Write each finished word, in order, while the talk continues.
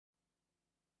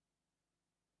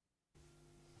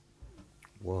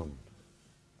1,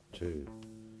 2,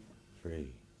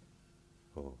 3,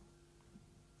 4.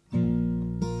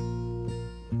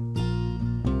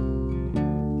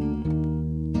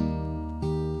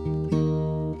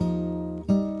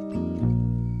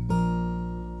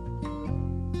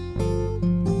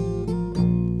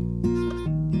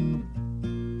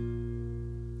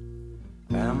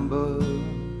 Amber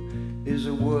is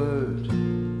a word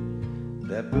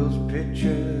that builds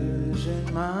pictures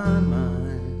in my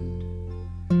mind.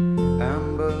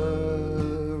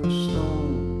 Amber, a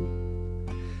stone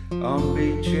on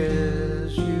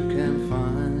beaches you can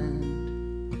find,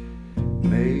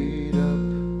 made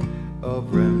up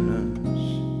of remnants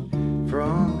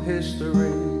from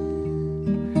history.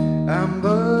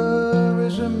 Amber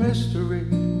is a mystery,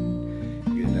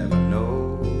 you never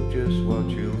know just what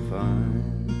you'll find.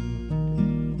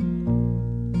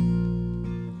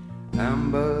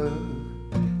 Amber,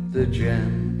 the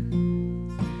gem,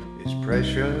 is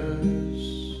precious.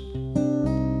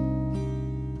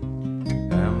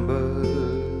 Amber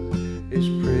is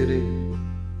pretty,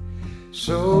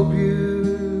 so beautiful.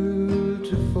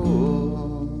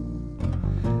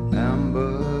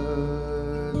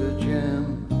 Amber, the gem,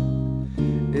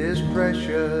 is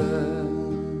precious.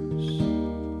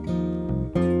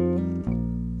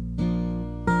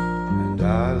 And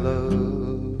I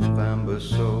love amber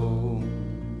so.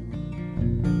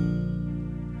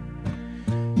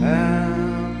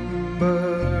 Amber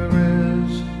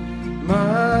is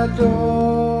my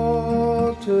daughter's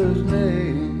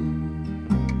name,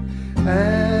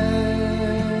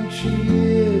 and she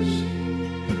is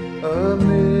a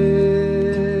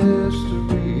mystery,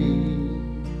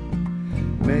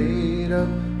 made up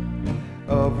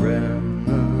of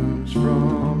remnants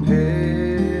from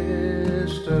history.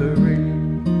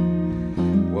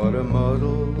 What a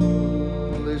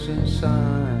muddle is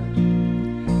inside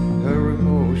her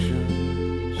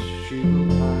emotions she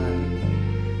will hide.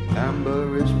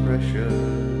 Amber is precious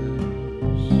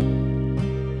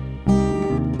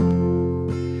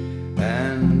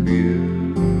and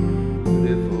beautiful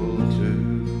too.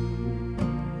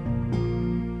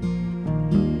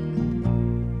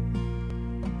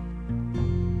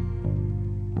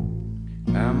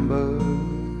 Amber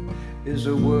is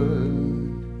a word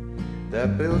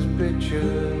that builds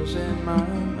pictures in my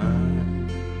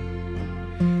mind.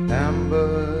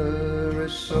 Amber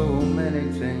is so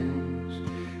many things,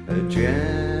 a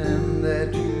gem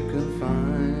that you can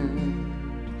find.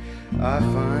 I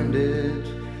find it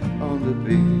on the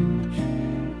beach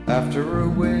after a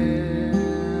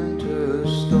winter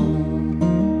storm,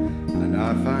 and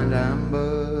I find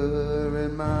amber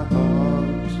in my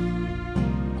heart.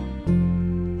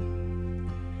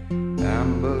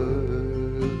 Amber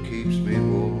keeps me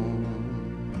warm,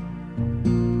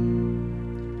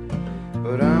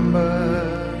 but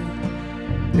amber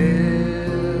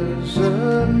is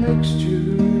a mixture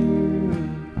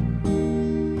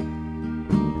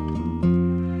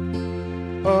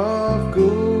of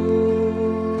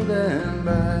good and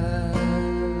bad.